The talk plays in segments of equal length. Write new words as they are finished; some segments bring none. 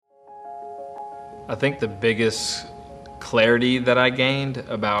I think the biggest clarity that I gained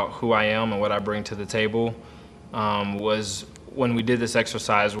about who I am and what I bring to the table was when we did this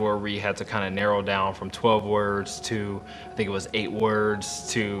exercise where we had to kind of narrow down from 12 words to, I think it was 8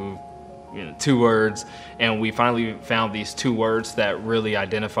 words to 2 words. And we finally found these 2 words that really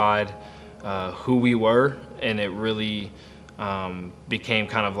identified who we were, and it really became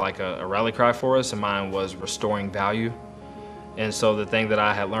kind of like a rally cry for us, and mine was restoring value. And so the thing that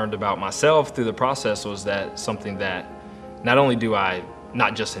I had learned about myself through the process was that something that not only do I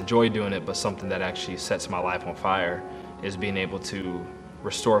not just enjoy doing it, but something that actually sets my life on fire is being able to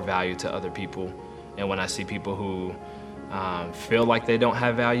restore value to other people. And when I see people who feel like they don't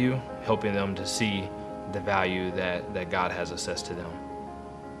have value, helping them to see the value that God has assessed to them.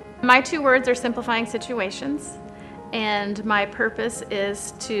 My 2 words are simplifying situations, and my purpose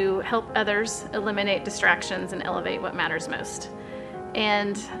is to help others eliminate distractions and elevate what matters most.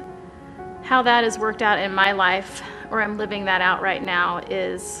 And how that has worked out in my life, or I'm living that out right now,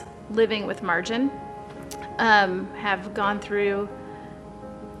 is living with margin. Have gone through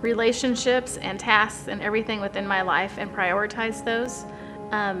relationships and tasks and everything within my life and prioritized those,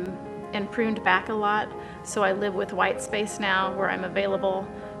 and pruned back a lot. So I live with white space now where I'm available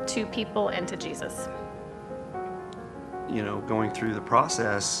to people and to Jesus. Going through the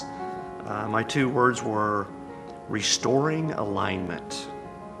process, my 2 words were restoring alignment.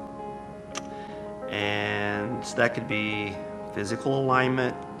 And that could be physical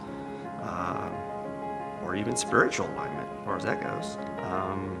alignment, or even spiritual alignment, as far as that goes.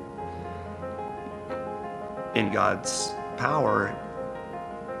 In God's power,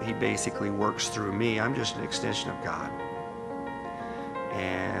 He basically works through me. I'm just an extension of God.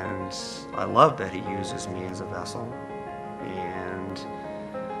 And I love that He uses me as a vessel, and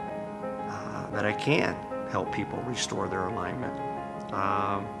that I can help people restore their alignment.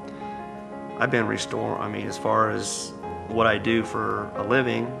 I've been as far as what I do for a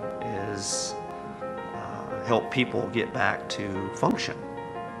living is help people get back to function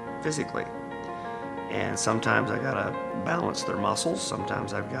physically. And sometimes I gotta balance their muscles.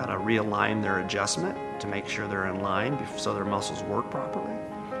 Sometimes I've gotta realign their adjustment to make sure they're in line so their muscles work properly.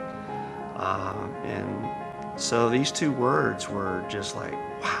 And so these 2 words were just like,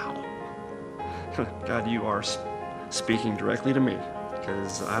 wow. God, you are speaking directly to me,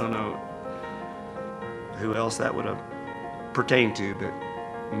 because I don't know who else that would have pertained to but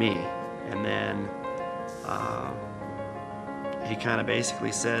me. And then he kind of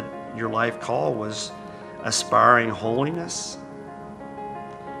basically said, your life call was aspiring holiness,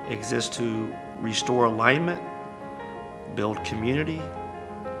 exist to restore alignment, build community,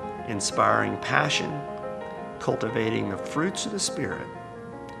 inspiring passion, cultivating the fruits of the Spirit,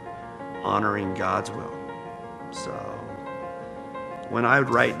 honoring God's will. So when I would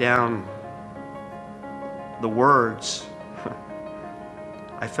write down the words,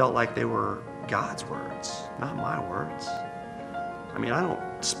 I felt like they were God's words, not my words. I mean, I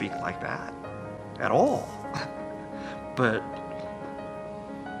don't speak like that at all, but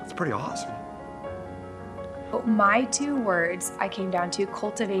it's pretty awesome. My 2 words, I came down to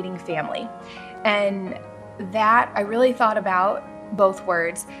cultivating family. And that, I really thought about both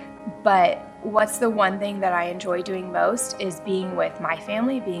words, but what's the one thing that I enjoy doing most is being with my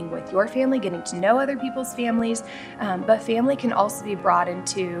family, being with your family, getting to know other people's families. But family can also be brought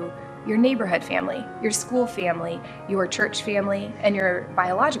into your neighborhood family, your school family, your church family, and your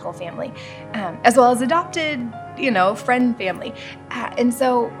biological family, as well as adopted, friend family. And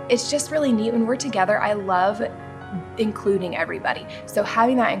so it's just really neat when we're together. I love including everybody. So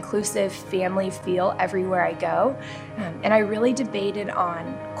having that inclusive family feel everywhere I go. And I really debated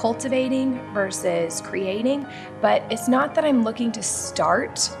on cultivating versus creating, but it's not that I'm looking to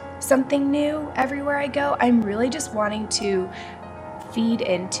start something new everywhere I go. I'm really just wanting to feed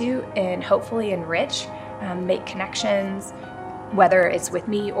into and hopefully enrich, make connections, whether it's with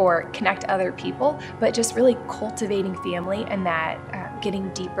me or connect other people, but just really cultivating family and that getting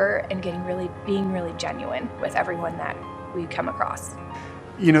deeper and being really genuine with everyone that we come across.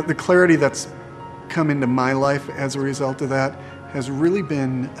 The clarity that's come into my life as a result of that has really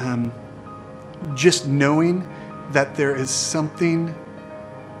been just knowing that there is something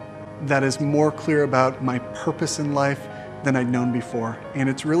that is more clear about my purpose in life than I'd known before. And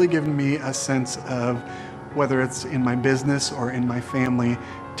it's really given me a sense of, whether it's in my business or in my family,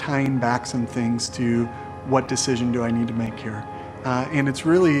 tying back some things to what decision do I need to make here. And it's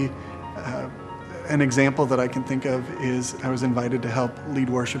really an example that I can think of is I was invited to help lead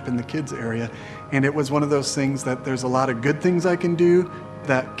worship in the kids area. And it was one of those things that there's a lot of good things I can do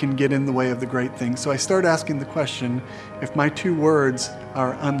that can get in the way of the great things. So I started asking the question, if my 2 words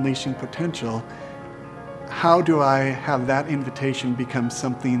are unleashing potential, how do I have that invitation become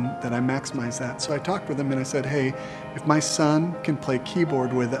something that I maximize that? So I talked with him and I said, hey, if my son can play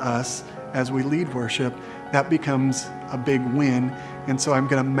keyboard with us as we lead worship, that becomes a big win. And so I'm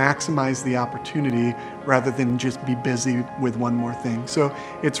going to maximize the opportunity rather than just be busy with one more thing. So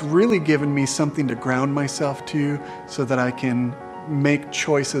it's really given me something to ground myself to so that I can make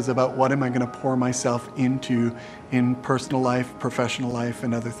choices about what am I going to pour myself into in personal life, professional life,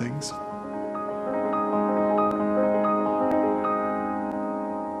 and other things.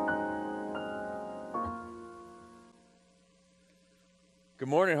 Good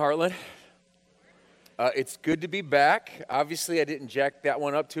morning, Heartland. It's good to be back. Obviously, I didn't jack that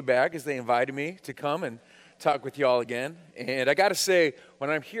one up too bad because they invited me to come and talk with you all again. And I got to say, when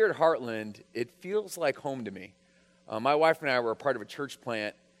I'm here at Heartland, it feels like home to me. My wife and I were a part of a church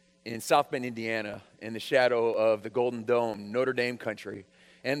plant in South Bend, Indiana, in the shadow of the Golden Dome, Notre Dame country.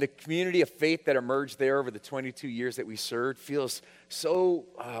 And the community of faith that emerged there over the 22 years that we served feels so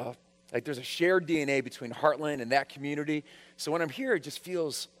like there's a shared DNA between Heartland and that community. So when I'm here, it just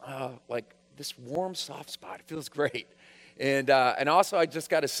feels like this warm, soft spot. It feels great. And also, I just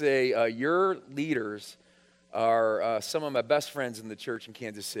got to say, your leaders are some of my best friends in the church in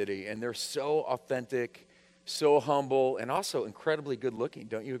Kansas City. And they're so authentic, so humble, and also incredibly good looking.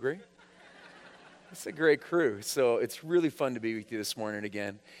 Don't you agree? It's a great crew. So it's really fun to be with you this morning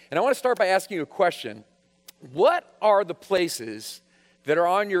again. And I want to start by asking you a question. What are the places that are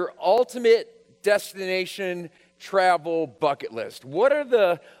on your ultimate destination travel bucket list?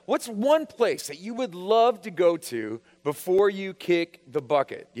 What's one place that you would love to go to before you kick the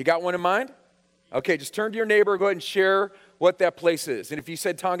bucket? You got one in mind? Okay, just turn to your neighbor, go ahead and share what that place is. And if you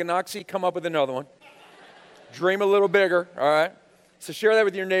said Tonganoxie, come up with another one. Dream a little bigger, all right? So share that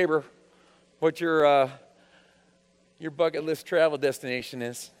with your neighbor, what your bucket list travel destination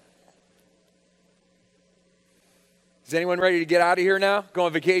is. Is anyone ready to get out of here now? Go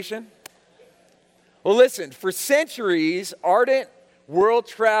on vacation? Well, listen, for centuries, ardent world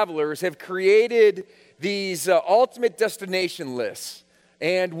travelers have created these ultimate destination lists.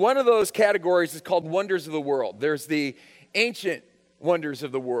 And one of those categories is called Wonders of the World. There's the ancient wonders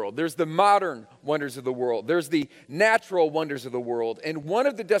of the world. There's the modern wonders of the world. There's the natural wonders of the world. And one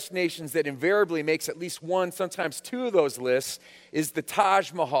of the destinations that invariably makes at least one, sometimes two of those lists is the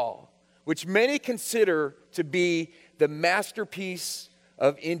Taj Mahal, which many consider to be the masterpiece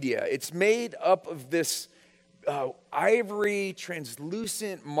of India. It's made up of this ivory,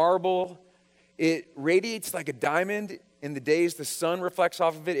 translucent marble. It radiates like a diamond in the days the sun reflects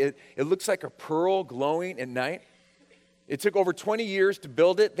off of it. It looks like a pearl glowing at night. It took over 20 years to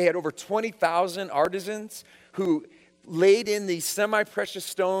build it. They had over 20,000 artisans who laid in these semi-precious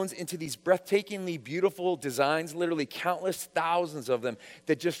stones into these breathtakingly beautiful designs, literally countless thousands of them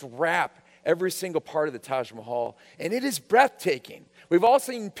that just wrap every single part of the Taj Mahal. And it is breathtaking. We've all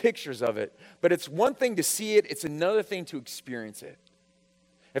seen pictures of it, but it's one thing to see it, it's another thing to experience it.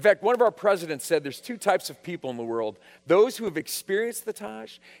 In fact, one of our presidents said there's two types of people in the world, those who have experienced the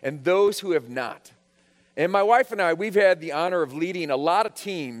Taj and those who have not. And my wife and I, we've had the honor of leading a lot of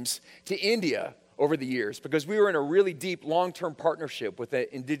teams to India over the years because we were in a really deep long-term partnership with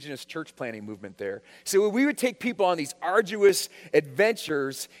the indigenous church planting movement there. So we would take people on these arduous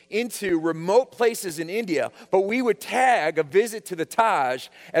adventures into remote places in India, but we would tag a visit to the Taj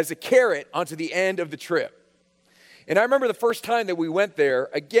as a carrot onto the end of the trip. And I remember the first time that we went there,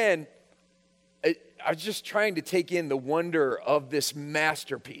 again, I was just trying to take in the wonder of this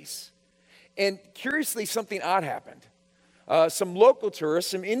masterpiece. And curiously, something odd happened. Some local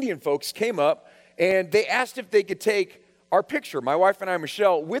tourists, some Indian folks came up, and they asked if they could take our picture, my wife and I,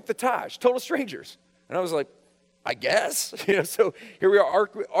 Michelle, with the Taj, total strangers. And I was like, I guess. So here we are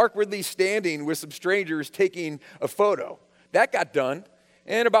awkwardly standing with some strangers taking a photo. That got done.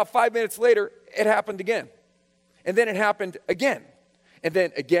 And about 5 minutes later, it happened again. And then it happened again. And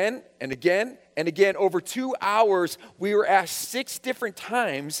then again and again and again. Over 2 hours, we were asked 6 different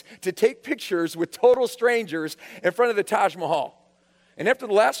times to take pictures with total strangers in front of the Taj Mahal. And after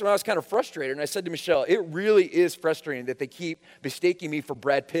the last one, I was kind of frustrated. And I said to Michelle, it really is frustrating that they keep mistaking me for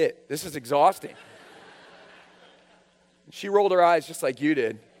Brad Pitt. This is exhausting. She rolled her eyes just like you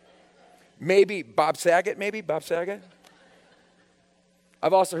did. Maybe Bob Saget, Bob Saget?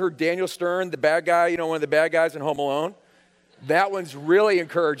 I've also heard Daniel Stern, the bad guy, one of the bad guys in Home Alone. That one's really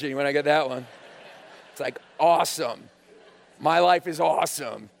encouraging when I get that one. It's like, awesome. My life is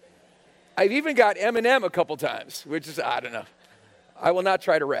awesome. I've even got Eminem a couple times, which is, I don't know. I will not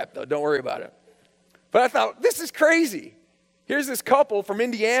try to rap, though. Don't worry about it. But I thought, this is crazy. Here's this couple from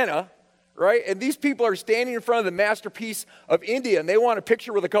Indiana, right? And these people are standing in front of the masterpiece of India, and they want a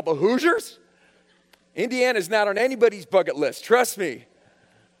picture with a couple Hoosiers? Indiana's not on anybody's bucket list, trust me.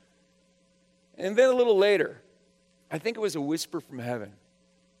 And then a little later, I think it was a whisper from heaven.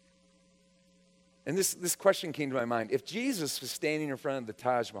 And this question came to my mind. If Jesus was standing in front of the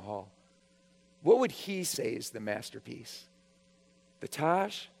Taj Mahal, what would he say is the masterpiece? The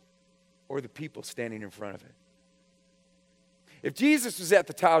Taj or the people standing in front of it? If Jesus was at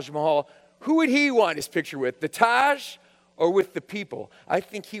the Taj Mahal, who would he want his picture with? The Taj or with the people? I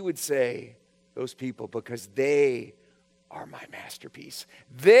think he would say those people, because they are my masterpiece.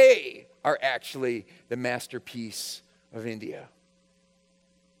 They are actually the masterpiece of India.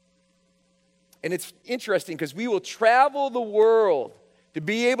 And it's interesting because we will travel the world to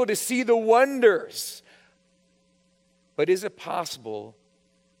be able to see the wonders. But is it possible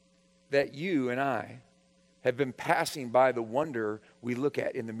that you and I have been passing by the wonder we look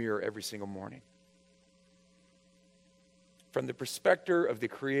at in the mirror every single morning? From the perspective of the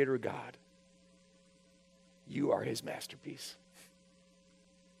Creator God, you are his masterpiece.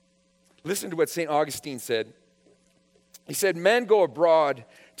 Listen to what St. Augustine said. He said, men go abroad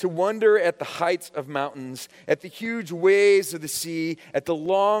to wonder at the heights of mountains, at the huge waves of the sea, at the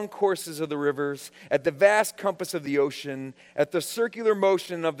long courses of the rivers, at the vast compass of the ocean, at the circular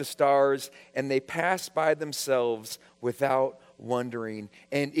motion of the stars, and they pass by themselves without wondering.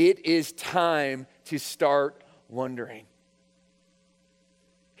 And it is time to start wondering.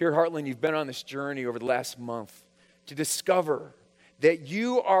 Here at Heartland, you've been on this journey over the last month to discover that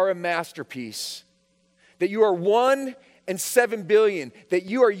you are a masterpiece, that you are 1 in 7 billion, that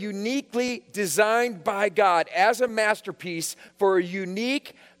you are uniquely designed by God as a masterpiece for a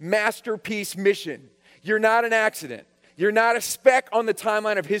unique masterpiece mission. You're not an accident. You're not a speck on the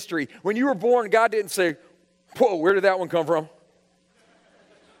timeline of history. When you were born, God didn't say, whoa, where did that one come from?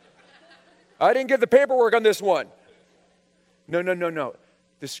 I didn't get the paperwork on this one. No.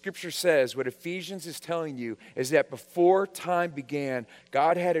 The scripture says what Ephesians is telling you is that before time began,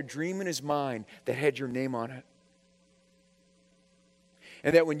 God had a dream in his mind that had your name on it.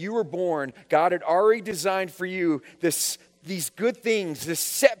 And that when you were born, God had already designed for you these good things, this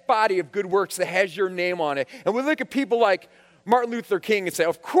set body of good works that has your name on it. And we look at people like Martin Luther King and say,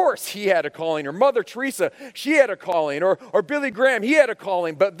 of course he had a calling. Or Mother Teresa, she had a calling. Or Billy Graham, he had a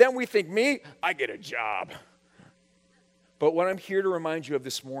calling. But then we think, me, I get a job. But what I'm here to remind you of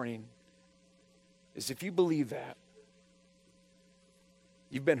this morning is if you believe that,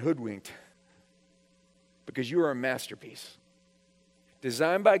 you've been hoodwinked, because you are a masterpiece.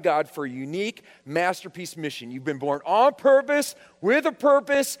 Designed by God for a unique masterpiece mission. You've been born on purpose, with a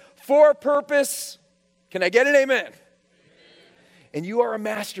purpose, for a purpose. Can I get an amen? And you are a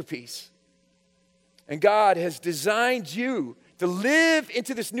masterpiece. And God has designed you to live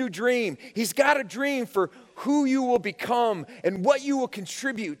into this new dream. He's got a dream for who you will become and what you will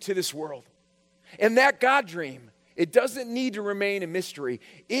contribute to this world. And that God dream, it doesn't need to remain a mystery.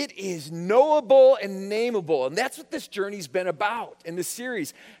 It is knowable and nameable. And that's what this journey's been about in this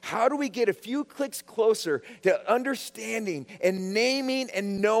series. How do we get a few clicks closer to understanding and naming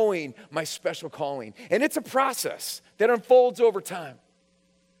and knowing my special calling? And it's a process that unfolds over time.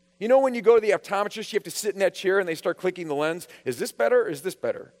 You know, when you go to the optometrist, you have to sit in that chair and they start clicking the lens. Is this better or is this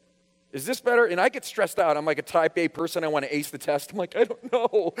better? Is this better? And I get stressed out. I'm like a type A person. I want to ace the test. I'm like, I don't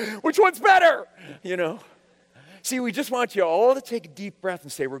know. Which one's better? You know? See, we just want you all to take a deep breath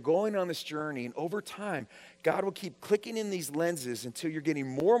and say, we're going on this journey. And over time, God will keep clicking in these lenses until you're getting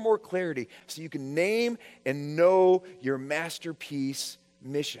more and more clarity so you can name and know your masterpiece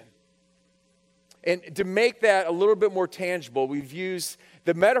mission. And to make that a little bit more tangible, we've used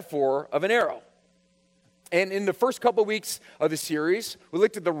the metaphor of an arrow. And in the first couple of weeks of the series, we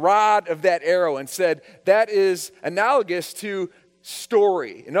looked at the rod of that arrow and said that is analogous to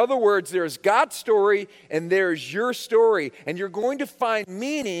story. In other words, there's God's story and there's your story. And you're going to find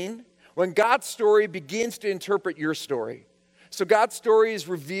meaning when God's story begins to interpret your story. So God's story is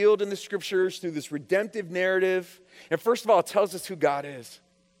revealed in the scriptures through this redemptive narrative. And first of all, it tells us who God is.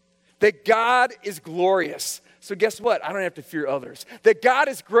 That God is glorious. So guess what? I don't have to fear others. That God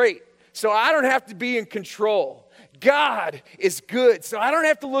is great. So I don't have to be in control. God is good, so I don't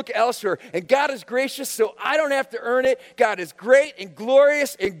have to look elsewhere. And God is gracious, so I don't have to earn it. God is great and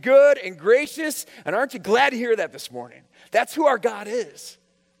glorious and good and gracious. And aren't you glad to hear that this morning? That's who our God is.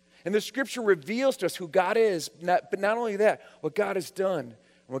 And the scripture reveals to us who God is, but not only that, what God has done and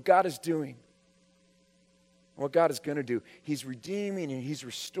what God is doing. And what God is going to do. He's redeeming and he's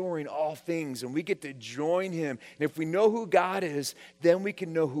restoring all things, and we get to join him. And if we know who God is, then we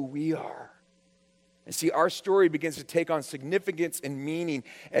can know who we are. And see, our story begins to take on significance and meaning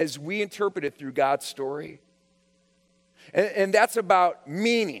as we interpret it through God's story. And that's about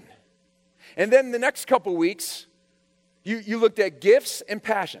meaning. And then the next couple weeks, you looked at gifts and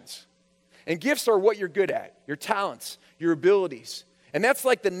passions. And gifts are what you're good at, your talents, your abilities. And that's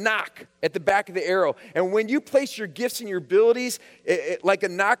like the knock at the back of the arrow. And when you place your gifts and your abilities, like a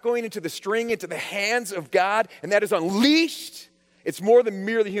knock going into the string, into the hands of God, and that is unleashed, it's more than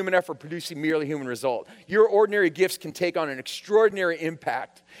merely human effort producing merely human result. Your ordinary gifts can take on an extraordinary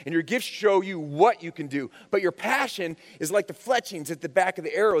impact. And your gifts show you what you can do. But your passion is like the fletchings at the back of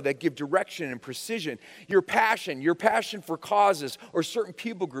the arrow that give direction and precision. Your passion for causes or certain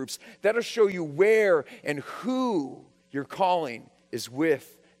people groups, that'll show you where and who your calling is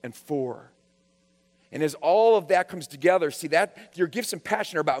with and for. And as all of that comes together, see that your gifts and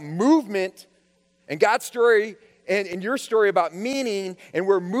passion are about movement, and God's story and your story about meaning, and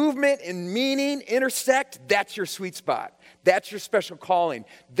where movement and meaning intersect, that's your sweet spot. That's your special calling.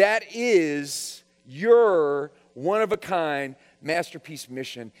 That is your one-of-a-kind masterpiece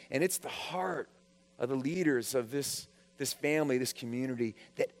mission. And it's the heart of the leaders of this family, this community,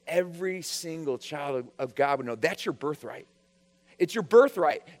 that every single child of God would know. That's your birthright. It's your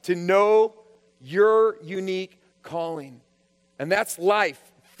birthright to know your unique calling. And that's life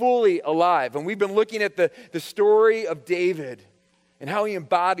fully alive. And we've been looking at the story of David and how he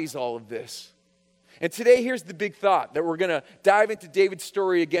embodies all of this. And today, here's the big thought that we're going to dive into David's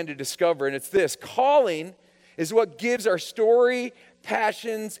story again to discover, and it's this: calling is what gives our story,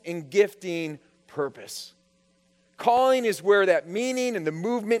 passions, and gifting purpose. Calling is where that meaning and the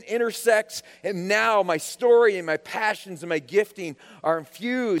movement intersects, and now my story and my passions and my gifting are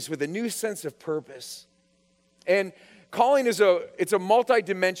infused with a new sense of purpose. And calling is it's a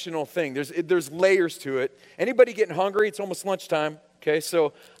multi-dimensional thing. There's layers to it. Anybody getting hungry? It's almost lunchtime. Okay,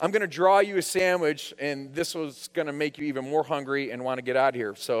 so I'm going to draw you a sandwich, and this was going to make you even more hungry and want to get out of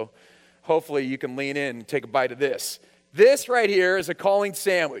here. So hopefully you can lean in and take a bite of this. This right here is a calling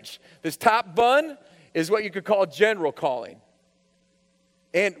sandwich. This top bun is what you could call general calling.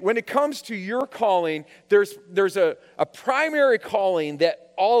 And when it comes to your calling, there's a primary calling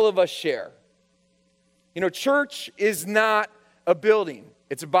that all of us share. You know, church is not a building.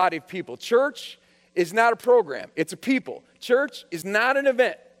 It's a body of people. Church is not a program. It's a people. Church is not an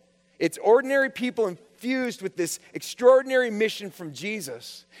event. It's ordinary people infused with this extraordinary mission from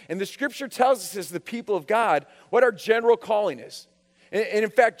Jesus. And the scripture tells us as the people of God what our general calling is. And in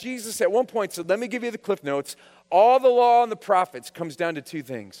fact, Jesus at one point said, let me give you the cliff notes. All the law and the prophets comes down to two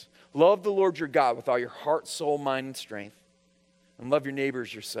things. Love the Lord your God with all your heart, soul, mind, and strength. And love your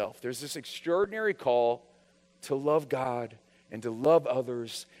neighbors yourself. There's this extraordinary call to love God and to love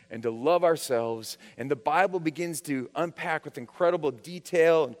others and to love ourselves. And the Bible begins to unpack with incredible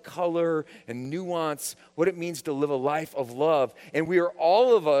detail and color and nuance what it means to live a life of love. And we are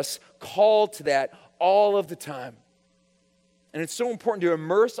all of us called to that all of the time. And it's so important to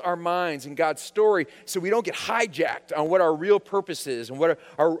immerse our minds in God's story so we don't get hijacked on what our real purpose is and what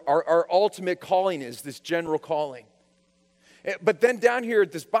our ultimate calling is, this general calling. But then down here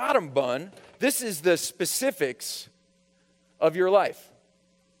at this bottom bun, this is the specifics of your life.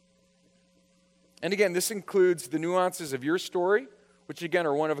 And again, this includes the nuances of your story, which again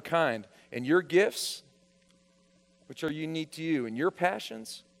are one of a kind, and your gifts, which are unique to you, and your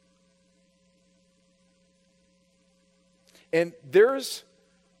passions. And there's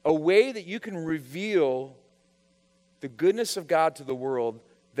a way that you can reveal the goodness of God to the world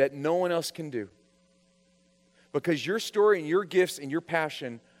that no one else can do. Because your story and your gifts and your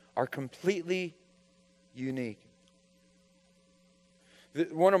passion are completely unique.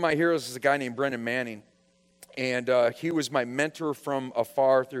 One of my heroes is a guy named Brennan Manning. And he was my mentor from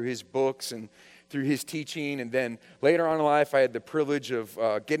afar through his books and through his teaching. And then later on in life, I had the privilege of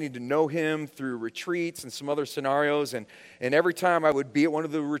getting to know him through retreats and some other scenarios. And every time I would be at one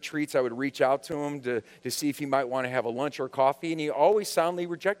of the retreats, I would reach out to him to see if he might want to have a lunch or coffee. And he always soundly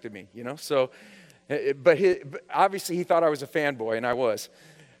rejected me, you know. So, but obviously he thought I was a fanboy, and I was.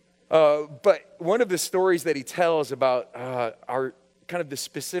 But one of the stories that he tells about our kind of the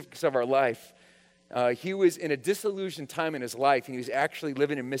specifics of our life, he was in a disillusioned time in his life, and he was actually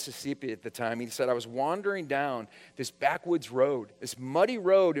living in Mississippi at the time. He said, I was wandering down this backwoods road, this muddy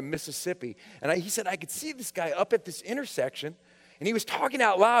road in Mississippi, and he said, I could see this guy up at this intersection, and he was talking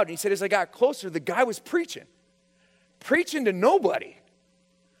out loud, and he said, as I got closer, the guy was preaching to nobody.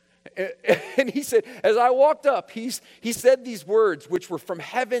 And he said, as I walked up, he said these words, which were from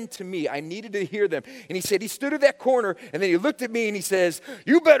heaven to me. I needed to hear them. And he said, he stood at that corner, and then he looked at me, and he says,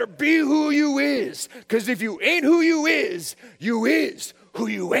 you better be who you is, because if you ain't who you is who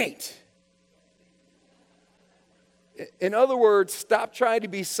you ain't. In other words, stop trying to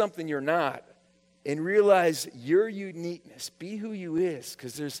be something you're not, and realize your uniqueness. Be who you is,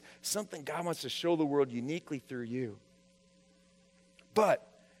 because there's something God wants to show the world uniquely through you. But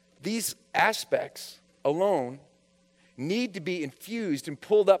these aspects alone need to be infused and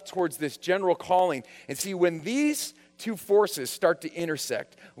pulled up towards this general calling. And see, when these two forces start to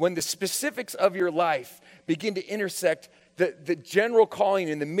intersect, when the specifics of your life begin to intersect the general calling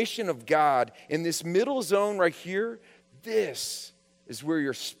and the mission of God, in this middle zone right here, this is where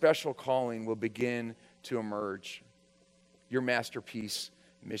your special calling will begin to emerge, your masterpiece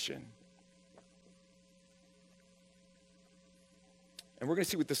mission. And we're going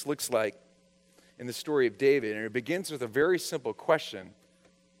to see what this looks like in the story of David. And it begins with a very simple question.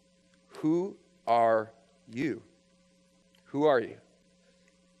 Who are you? Who are you?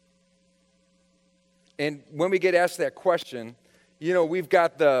 And when we get asked that question, you know, we've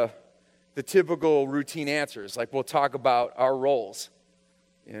got the typical routine answers. Like, we'll talk about our roles,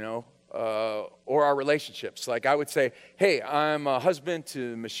 you know, or our relationships. Like, I would say, hey, I'm a husband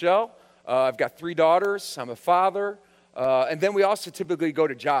to Michelle. I've got 3 daughters. I'm a father. And then we also typically go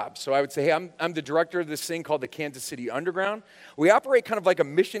to jobs. So I would say, hey, I'm the director of this thing called the Kansas City Underground. We operate kind of like a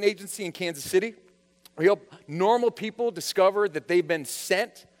mission agency in Kansas City. We help normal people discover that they've been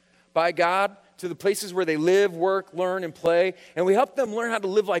sent by God to the places where they live, work, learn, and play. And we help them learn how to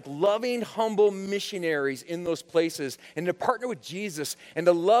live like loving, humble missionaries in those places, and to partner with Jesus and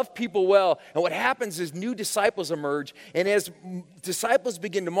to love people well. And what happens is new disciples emerge. And as disciples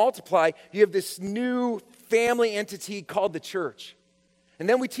begin to multiply, you have this new family entity called the church. And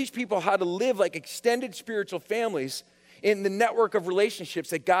then we teach people how to live like extended spiritual families in the network of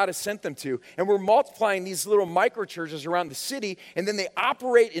relationships that God has sent them to. And we're multiplying these little micro churches around the city, and then they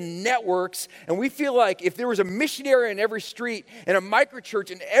operate in networks. And we feel like if there was a missionary in every street and a micro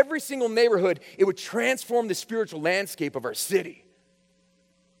church in every single neighborhood, it would transform the spiritual landscape of our city.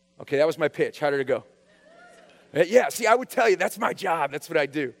 Okay, that was my pitch. How did it go? Yeah, see, I would tell you, that's my job. That's what I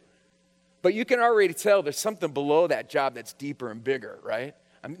do. But you can already tell there's something below that job that's deeper and bigger, right?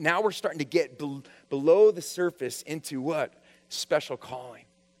 Now we're starting to get below the surface into what? Special calling.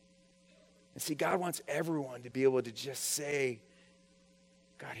 And see, God wants everyone to be able to just say,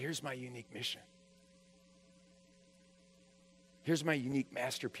 God, here's my unique mission. Here's my unique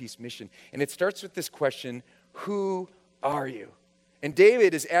masterpiece mission. And it starts with this question, who are you? And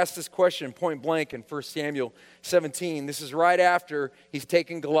David is asked this question point blank in 1 Samuel 17. This is right after he's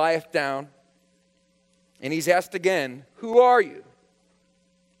taken Goliath down. And he's asked again, who are you?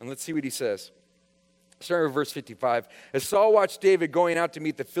 And let's see what he says. Starting with verse 55. As Saul watched David going out to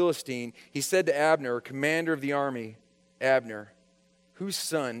meet the Philistine, he said to Abner, commander of the army, Abner, whose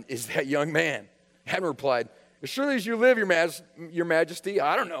son is that young man? Abner replied, as surely as you live, your majesty,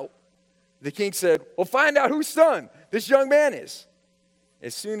 I don't know. The king said, well, find out whose son this young man is.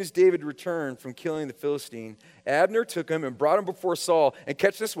 As soon as David returned from killing the Philistine, Abner took him and brought him before Saul. And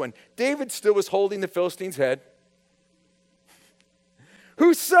catch this one, David still was holding the Philistine's head.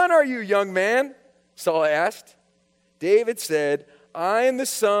 Whose son are you, young man? Saul asked. David said, I am the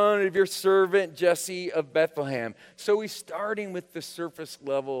son of your servant Jesse of Bethlehem. So he's starting with the surface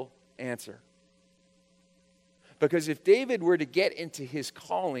level answer. Because if David were to get into his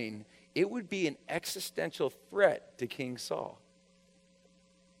calling, it would be an existential threat to King Saul.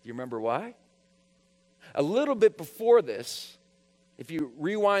 Do you remember why? A little bit before this, if you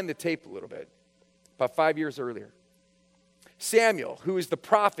rewind the tape a little bit, about 5 years earlier, Samuel, who is the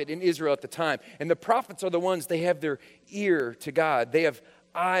prophet in Israel at the time, and the prophets are the ones, they have their ear to God. They have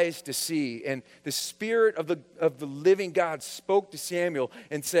eyes to see. And the Spirit of the living God spoke to Samuel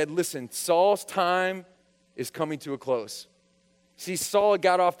and said, listen, Saul's time is coming to a close. See, Saul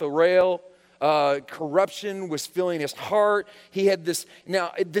got off the rail. Corruption was filling his heart. He had this,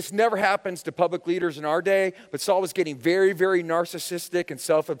 now this never happens to public leaders in our day, but Saul was getting very, very narcissistic and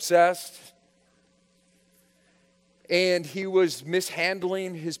self-obsessed. And he was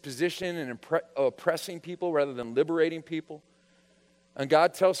mishandling his position and oppressing people rather than liberating people. And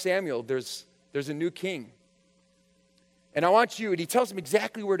God tells Samuel, there's a new king. And I want you, and he tells him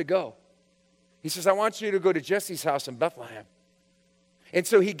exactly where to go. He says, I want you to go to Jesse's house in Bethlehem. And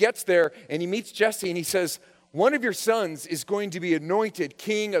so he gets there and he meets Jesse and he says, one of your sons is going to be anointed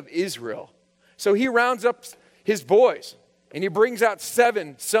king of Israel. So he rounds up his boys and he brings out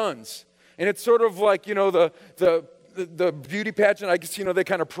 7 sons. And it's sort of like, you know, the beauty pageant, I guess, you know, they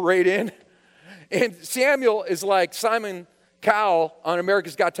kind of parade in. And Samuel is like Simon Cowell on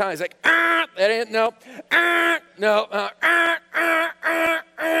America's Got Talent. He's like, that ain't, no,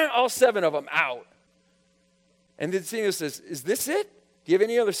 all 7 of them out. And then Samuel says, is this it? Do you have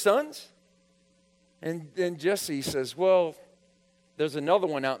any other sons? And then Jesse says, well, there's another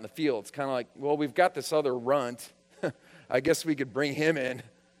one out in the field. It's kind of like, well, we've got this other runt. I guess we could bring him in.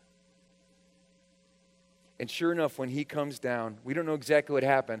 And sure enough, when he comes down, we don't know exactly what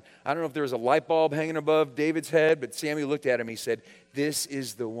happened. I don't know if there was a light bulb hanging above David's head, but Samuel looked at him. He said, "This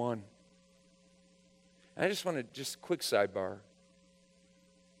is the one." And I just want to, just quick sidebar.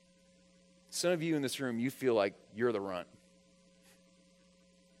 Some of you in this room, you feel like you're the runt.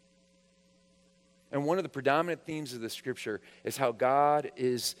 And one of the predominant themes of the scripture is how God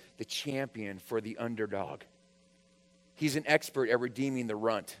is the champion for the underdog. He's an expert at redeeming the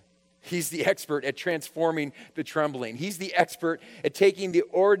runt. He's the expert at transforming the trembling. He's the expert at taking the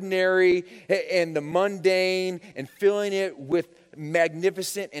ordinary and the mundane and filling it with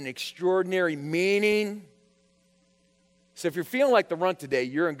magnificent and extraordinary meaning. So if you're feeling like the runt today,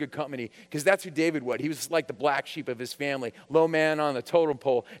 you're in good company, because that's who David was. He was like the black sheep of his family, low man on the totem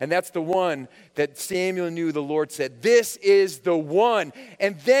pole. And that's the one that Samuel knew the Lord said, "This is the one."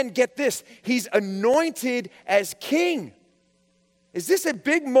 And then get this, he's anointed as king. Is this a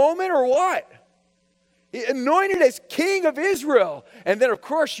big moment or what? Anointed as king of Israel. And then, of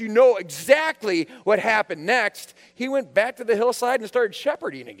course, you know exactly what happened next. He went back to the hillside and started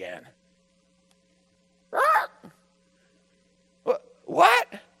shepherding again. What?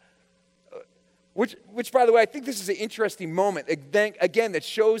 Which, by the way, I think this is an interesting moment, again, that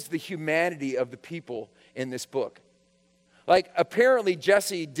shows the humanity of the people in this book. Like, apparently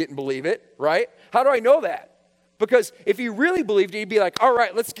Jesse didn't believe it, right? How do I know that? Because if he really believed it, he'd be like, all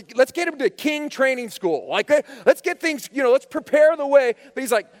right, let's get him to king training school. Like, let's get things, let's prepare the way. But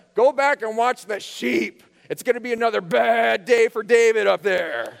he's like, go back and watch the sheep. It's going to be another bad day for David up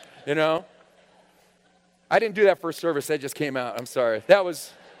there, I didn't do that first service. That just came out. I'm sorry. That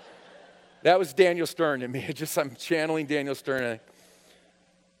was Daniel Stern in me. I'm channeling Daniel Stern.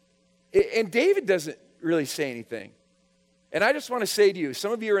 And David doesn't really say anything. And I just want to say to you,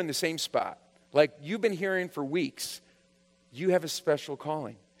 some of you are in the same spot. Like you've been hearing for weeks, you have a special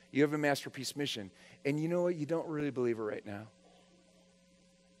calling. You have a masterpiece mission. And you know what? You don't really believe it right now.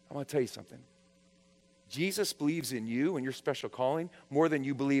 I want to tell you something. Jesus believes in you and your special calling more than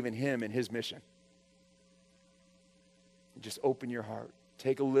you believe in him and his mission. Just open your heart.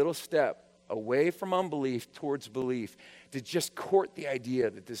 Take a little step away from unbelief towards belief to just court the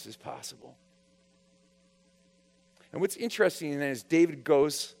idea that this is possible. And what's interesting then is David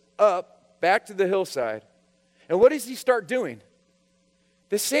goes up back to the hillside. And what does he start doing?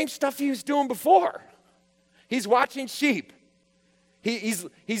 The same stuff he was doing before. He's watching sheep. He's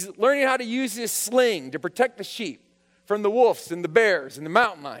learning how to use his sling to protect the sheep from the wolves and the bears and the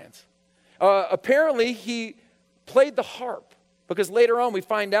mountain lions. Apparently, he played the harp, because later on we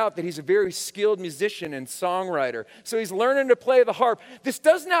find out that he's a very skilled musician and songwriter. So he's learning to play the harp. This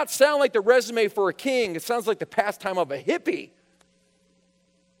does not sound like the resume for a king. It sounds like the pastime of a hippie.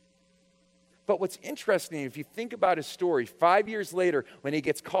 But what's interesting, if you think about his story, 5 years later, when he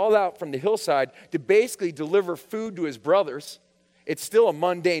gets called out from the hillside to basically deliver food to his brothers, it's still a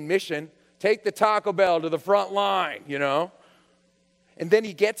mundane mission. Take the Taco Bell to the front line, And then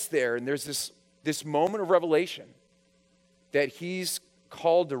he gets there, and there's this moment of revelation that he's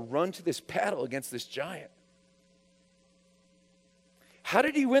called to run to this battle against this giant. How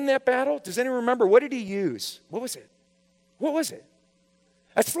did he win that battle? Does anyone remember? What did he use? What was it?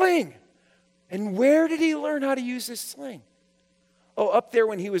 A sling. And where did he learn how to use this sling? Oh, up there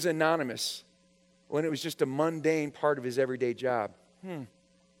when he was anonymous, when it was just a mundane part of his everyday job.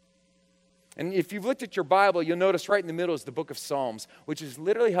 And if you've looked at your Bible, you'll notice right in the middle is the book of Psalms, which is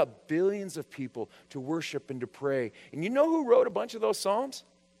literally how billions of people to worship and to pray. And you know who wrote a bunch of those Psalms?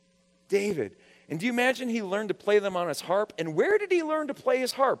 David. And do you imagine he learned to play them on his harp? And where did he learn to play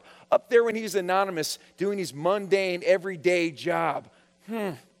his harp? Up there when he was anonymous, doing his mundane, everyday job.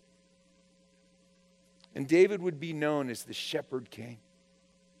 And David would be known as the shepherd king,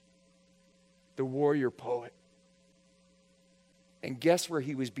 the warrior poet. And guess where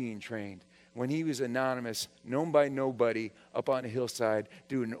he was being trained? When he was anonymous, known by nobody, up on a hillside,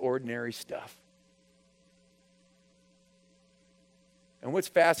 doing ordinary stuff. And what's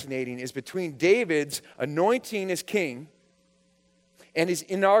fascinating is between David's anointing as king and his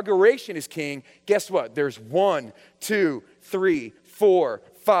inauguration as king, guess what? There's 1, 2, 3, 4,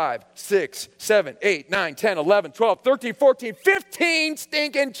 5, 6, 7, 8, 9, 10, 11, 12, 13, 14, 15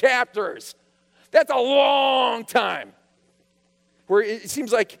 stinking chapters. That's a long time. Where it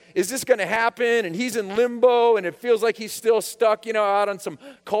seems like, is this going to happen? And he's in limbo, and it feels like he's still stuck, out on some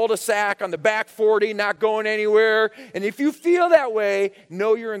cul-de-sac on the back 40, not going anywhere. And if you feel that way,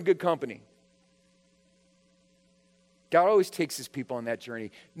 know you're in good company. God always takes his people on that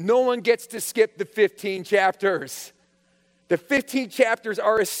journey. No one gets to skip the 15 chapters. The 15 chapters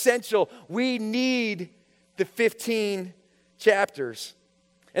are essential. We need the 15 chapters.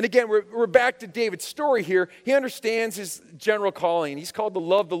 And again, we're back to David's story here. He understands his general calling. He's called to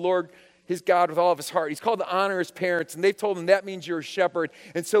love the Lord, his God, with all of his heart. He's called to honor his parents, and they've told him that means you're a shepherd.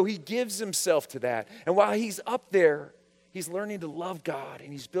 And so he gives himself to that. And while he's up there, he's learning to love God,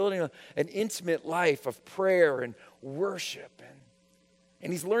 and he's building an intimate life of prayer and worship.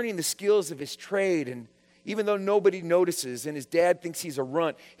 And he's learning the skills of his trade. And even though nobody notices and his dad thinks he's a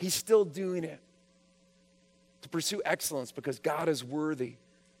runt, he's still doing it to pursue excellence because God is worthy.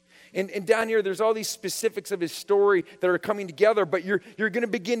 And down here, there's all these specifics of his story that are coming together, but you're going to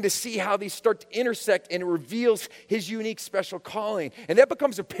begin to see how these start to intersect, and it reveals his unique special calling. And that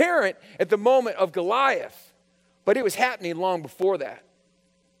becomes apparent at the moment of Goliath, but it was happening long before that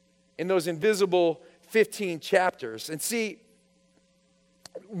in those invisible 15 chapters. And see,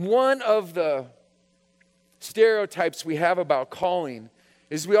 one of the stereotypes we have about calling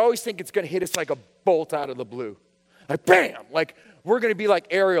is we always think it's going to hit us like a bolt out of the blue. Like, bam! Like, we're going to be like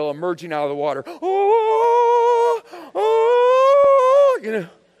Ariel emerging out of the water. Oh, oh, you know.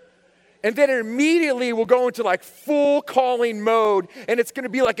 And then immediately we'll go into like full calling mode, and it's going to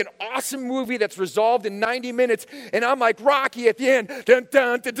be like an awesome movie that's resolved in 90 minutes. And I'm like Rocky at the end. Dun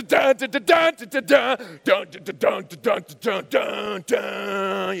dun dun dun dun dun dun dun dun dun dun dun dun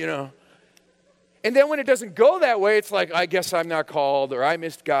dun, you know. And then when it doesn't go that way, it's like, I guess I'm not called, or I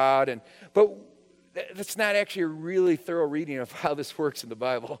missed God. But that's not actually a really thorough reading of how this works in the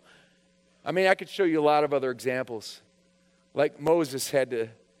Bible. I mean, I could show you a lot of other examples. Like Moses had to,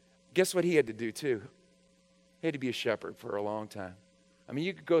 guess what he had to do too? He had to be a shepherd for a long time. I mean,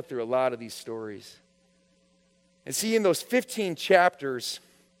 you could go through a lot of these stories. And see, in those 15 chapters,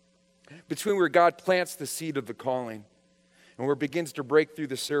 between where God plants the seed of the calling and where it begins to break through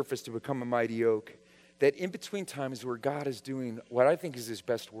the surface to become a mighty oak, that in between time is where God is doing what I think is his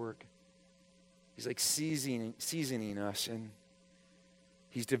best work. He's like seasoning us, and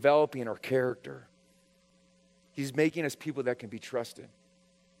he's developing our character. He's making us people that can be trusted.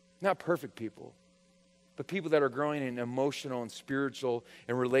 Not perfect people, but people that are growing in emotional and spiritual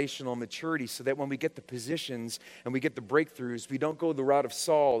and relational maturity, so that when we get the positions and we get the breakthroughs, we don't go the route of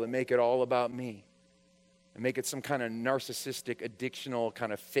Saul and make it all about me and make it some kind of narcissistic, addictional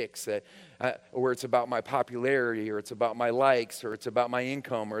kind of fix that, where it's about my popularity, or it's about my likes, or it's about my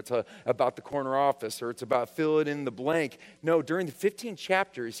income, or it's about the corner office, or it's about fill it in the blank. No, during the 15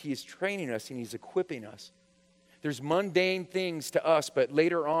 chapters, he is training us and he's equipping us. There's mundane things to us, but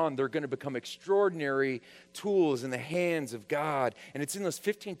later on, they're going to become extraordinary tools in the hands of God. And it's in those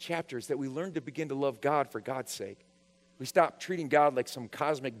 15 chapters that we learn to begin to love God for God's sake. We stop treating God like some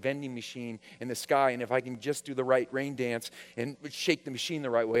cosmic vending machine in the sky, and if I can just do the right rain dance and shake the machine the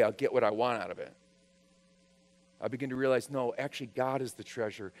right way, I'll get what I want out of it. I begin to realize, no, actually God is the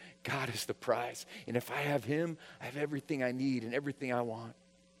treasure. God is the prize. And if I have him, I have everything I need and everything I want.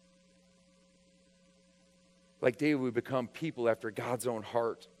 Like David, we become people after God's own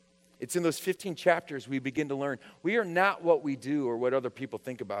heart. It's in those 15 chapters we begin to learn we are not what we do or what other people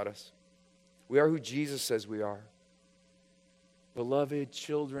think about us. We are who Jesus says we are. Beloved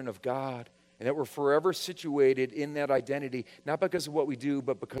children of God, and that we're forever situated in that identity, not because of what we do,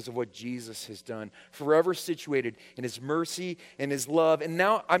 but because of what Jesus has done. Forever situated in his mercy and his love. And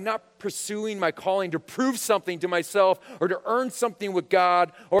now I'm not pursuing my calling to prove something to myself or to earn something with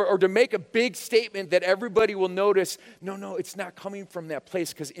God or to make a big statement that everybody will notice. No, it's not coming from that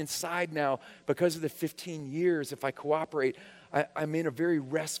place, because inside now, because of the 15 years, if I cooperate, I'm in a very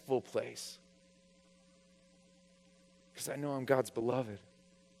restful place. Because I know I'm God's beloved.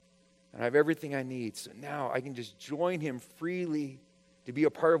 And I have everything I need. So now I can just join him freely to be a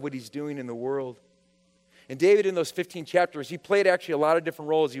part of what he's doing in the world. And David, in those 15 chapters, he played actually a lot of different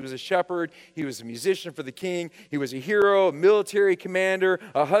roles. He was a shepherd. He was a musician for the king. He was a hero, a military commander,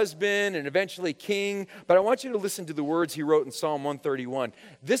 a husband, and eventually king. But I want you to listen to the words he wrote in Psalm 131.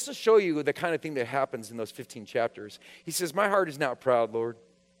 This will show you the kind of thing that happens in those 15 chapters. He says, "My heart is not proud, Lord.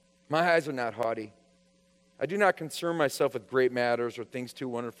 My eyes are not haughty. I do not concern myself with great matters or things too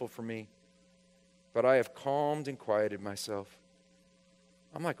wonderful for me, but I have calmed and quieted myself.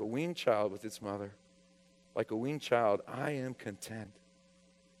 I'm like a weaned child with its mother. Like a weaned child, I am content."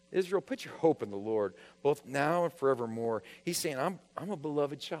 Israel, put your hope in the Lord, both now and forevermore. He's saying, I'm a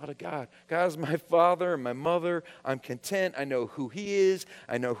beloved child of God. God is my father and my mother. I'm content. I know who he is.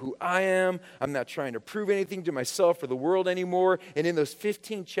 I know who I am. I'm not trying to prove anything to myself or the world anymore. And in those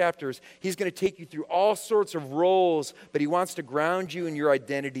 15 chapters, he's going to take you through all sorts of roles, but he wants to ground you in your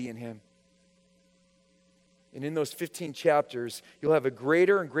identity in him. And in those 15 chapters, you'll have a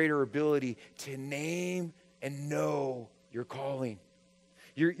greater and greater ability to name and know your calling.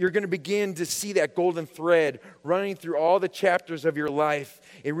 You're going to begin to see that golden thread running through all the chapters of your life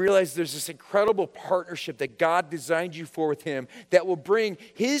and realize there's this incredible partnership that God designed you for with Him that will bring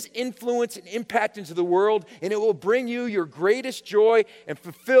His influence and impact into the world, and it will bring you your greatest joy and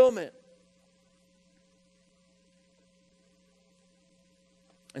fulfillment.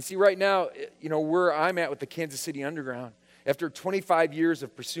 And see, right now, where I'm at with the Kansas City Underground, after 25 years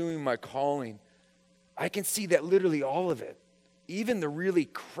of pursuing my calling, I can see that literally all of it, even the really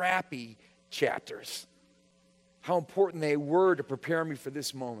crappy chapters, how important they were to prepare me for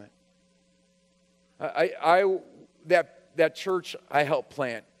this moment. That church I helped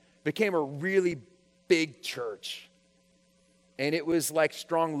plant became a really big church. And it was like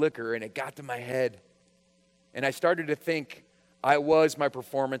strong liquor, and it got to my head. And I started to think I was my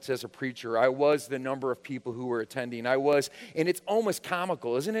performance as a preacher. I was the number of people who were attending. And it's almost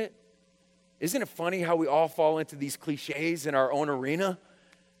comical, isn't it? Isn't it funny how we all fall into these cliches in our own arena?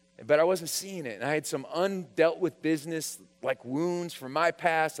 But I wasn't seeing it. And I had some undealt with business, like wounds from my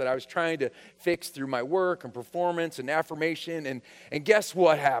past that I was trying to fix through my work and performance and affirmation. And guess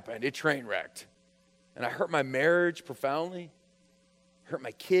what happened? It train wrecked. And I hurt my marriage profoundly, hurt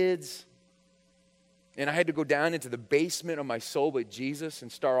my kids. And I had to go down into the basement of my soul with Jesus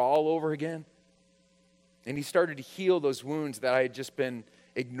and start all over again. And He started to heal those wounds that I had just been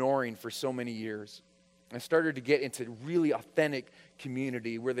ignoring for so many years. I started to get into really authentic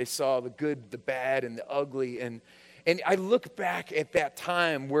community where they saw the good, the bad, and the ugly. And I look back at that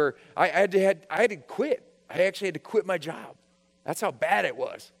time where I had to quit. I actually had to quit my job. That's how bad it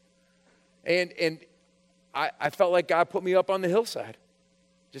was. And I felt like God put me up on the hillside,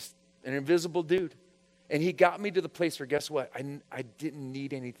 just an invisible dude. And He got me to the place where, guess what? I didn't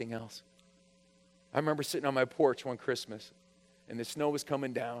need anything else. I remember sitting on my porch one Christmas, and the snow was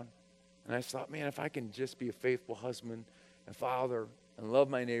coming down. And I thought, man, if I can just be a faithful husband and father and love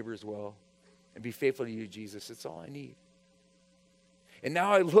my neighbors well and be faithful to you, Jesus, it's all I need. And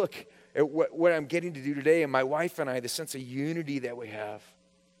now I look at what I'm getting to do today, and my wife and I, the sense of unity that we have.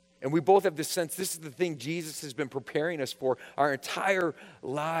 And we both have this sense, this is the thing Jesus has been preparing us for our entire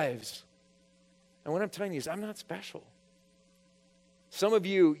lives. And what I'm telling you is I'm not special. Some of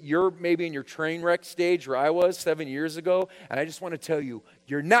you, you're maybe in your train wreck stage where I was 7 years ago, and I just want to tell you,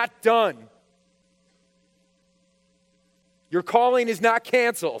 you're not done. Your calling is not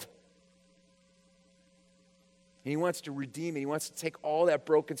canceled. And He wants to redeem it. He wants to take all that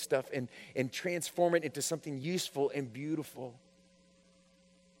broken stuff and transform it into something useful and beautiful.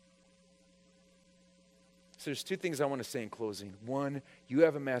 So there's two things I want to say in closing. One, you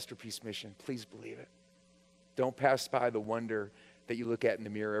have a masterpiece mission. Please believe it. Don't pass by the wonder that you look at in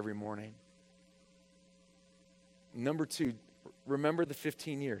the mirror every morning. Number two, remember the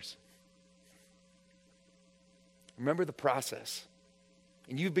 15 years. Remember the process.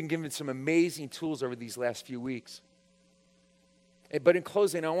 And you've been given some amazing tools over these last few weeks. But in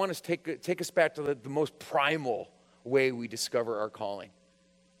closing, I want us to take us back to the most primal way we discover our calling.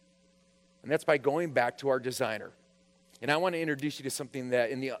 And that's by going back to our designer. And I want to introduce you to something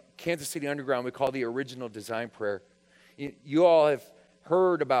that in the Kansas City Underground we call the original design prayer. You all have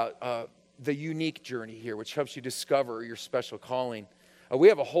heard about the unique journey here, which helps you discover your special calling. We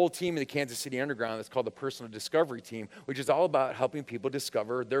have a whole team in the Kansas City Underground that's called the Personal Discovery Team, which is all about helping people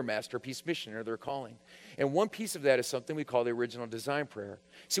discover their masterpiece mission or their calling. And one piece of that is something we call the original design prayer.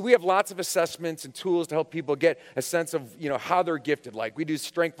 See, we have lots of assessments and tools to help people get a sense of, how they're gifted. Like we do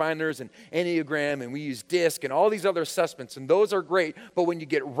Strength Finders and Enneagram, and we use DISC and all these other assessments, and those are great. But when you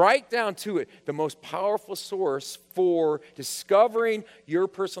get right down to it, the most powerful source for discovering your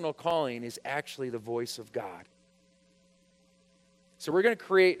personal calling is actually the voice of God. So we're going to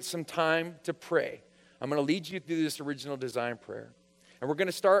create some time to pray. I'm going to lead you through this original design prayer. And we're going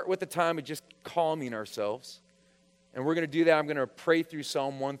to start with the time of just calming ourselves. And we're going to do that. I'm going to pray through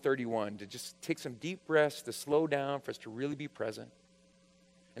Psalm 131 to just take some deep breaths, to slow down, for us to really be present.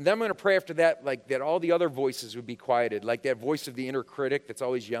 And then I'm going to pray after that, like that all the other voices would be quieted, like that voice of the inner critic that's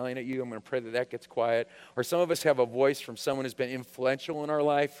always yelling at you. I'm going to pray that gets quiet. Or some of us have a voice from someone who's been influential in our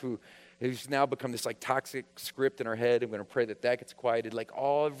life who's now become this like toxic script in our head. I'm going to pray that gets quieted, like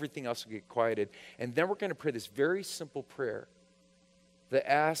everything else will get quieted. And then we're going to pray this very simple prayer that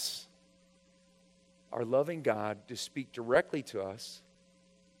asks our loving God to speak directly to us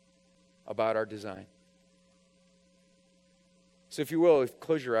about our design. So if you will,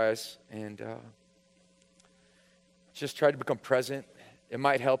 close your eyes and just try to become present. It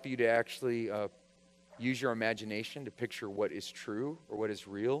might help you to actually use your imagination to picture what is true or what is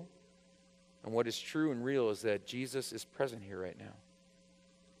real. And what is true and real is that Jesus is present here right now.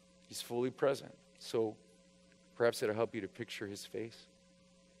 He's fully present. So Perhaps it'll help you to picture his face.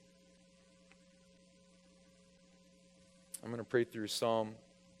 I'm going to pray through Psalm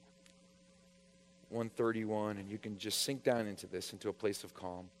 131, and you can just sink down into this, into a place of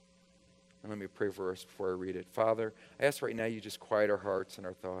calm. And let me pray for us before I read it. Father, I ask right now you just quiet our hearts and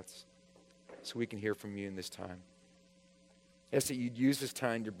our thoughts so we can hear from you in this time. I ask that you'd use this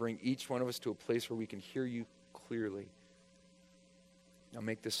time to bring each one of us to a place where we can hear you clearly. Now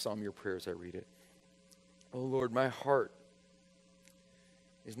make this psalm your prayer as I read it. Oh Lord, my heart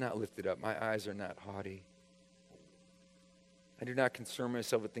is not lifted up. My eyes are not haughty. I do not concern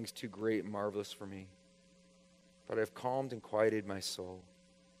myself with things too great and marvelous for me, but I have calmed and quieted my soul.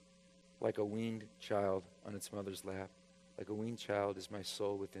 Like a weaned child on its mother's lap, like a weaned child is my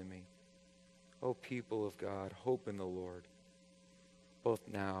soul within me. O people of God, hope in the Lord, both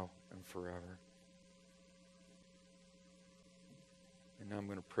now and forever. And now I'm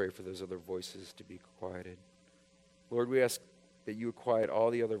going to pray for those other voices to be quieted. Lord, we ask that you would quiet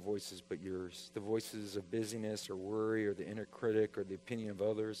all the other voices but yours, the voices of busyness or worry or the inner critic or the opinion of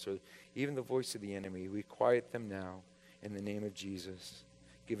others or even the voice of the enemy. We quiet them now in the name of Jesus.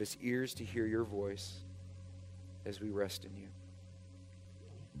 Give us ears to hear your voice as we rest in you.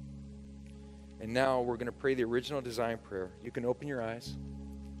 And now we're going to pray the original design prayer. You can open your eyes.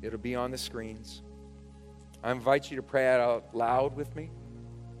 It'll be on the screens. I invite you to pray it out loud with me.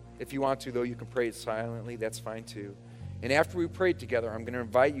 If you want to, though, you can pray it silently. That's fine, too. And after we pray together, I'm going to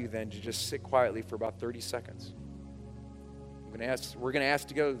invite you then to just sit quietly for about 30 seconds. We're going to ask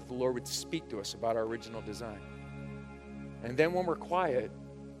together that the Lord would speak to us about our original design. And then when we're quiet,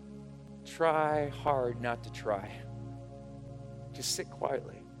 try hard not to try. Just sit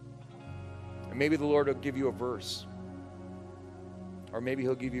quietly. And maybe the Lord will give you a verse. Or maybe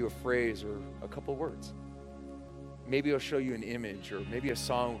he'll give you a phrase or a couple words. Maybe he'll show you an image, or maybe a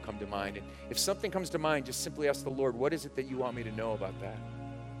song will come to mind. And if something comes to mind, just simply ask the Lord, what is it that you want me to know about that?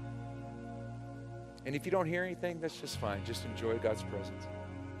 And if you don't hear anything, that's just fine. Just enjoy God's presence.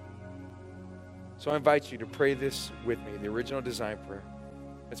 So I invite you to pray this with me, the original design prayer.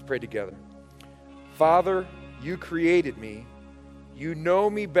 Let's pray together. Father, you created me. You know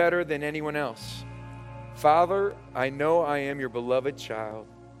me better than anyone else. Father, I know I am your beloved child.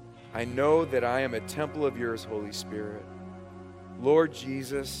 I know that I am a temple of yours, Holy Spirit. Lord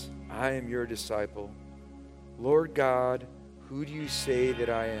Jesus, I am your disciple. Lord God, who do you say that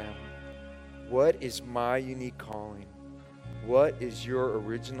I am? What is my unique calling? What is your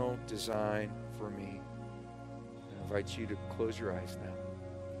original design for me? I invite you to close your eyes now.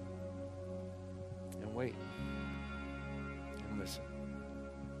 And wait. And listen.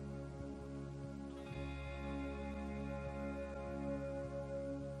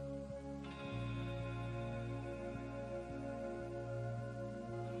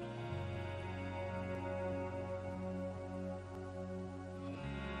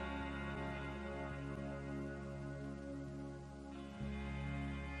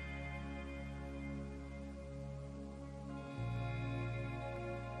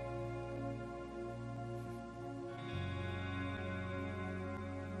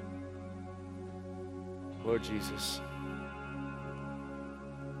 Lord Jesus,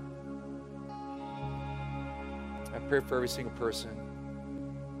 I pray for every single person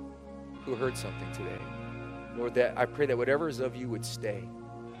who heard something today. Lord, that I pray that whatever is of you would stay.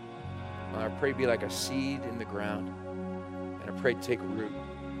 I pray be like a seed in the ground, and I pray take root.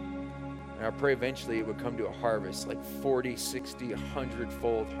 And I pray eventually it would come to a harvest, like 40, 60,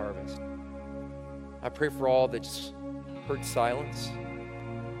 100-fold harvest. I pray for all that just heard silence,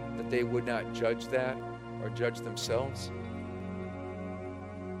 that they would not judge that or judge themselves,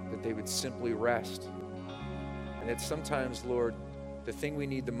 that they would simply rest. And that sometimes, Lord, the thing we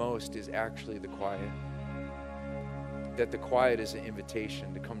need the most is actually the quiet. That the quiet is an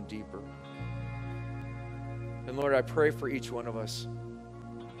invitation to come deeper. And Lord, I pray for each one of us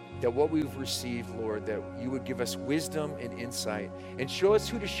that what we've received, Lord, that you would give us wisdom and insight and show us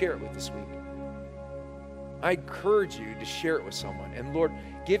who to share it with this week. I encourage you to share it with someone. And Lord,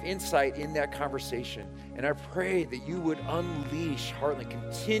 give insight in that conversation. And I pray that you would unleash Heartland.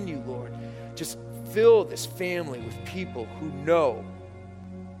 Continue, Lord. Just fill this family with people who know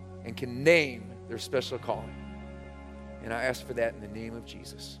and can name their special calling. And I ask for that in the name of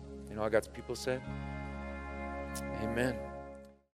Jesus. And all God's people said, amen.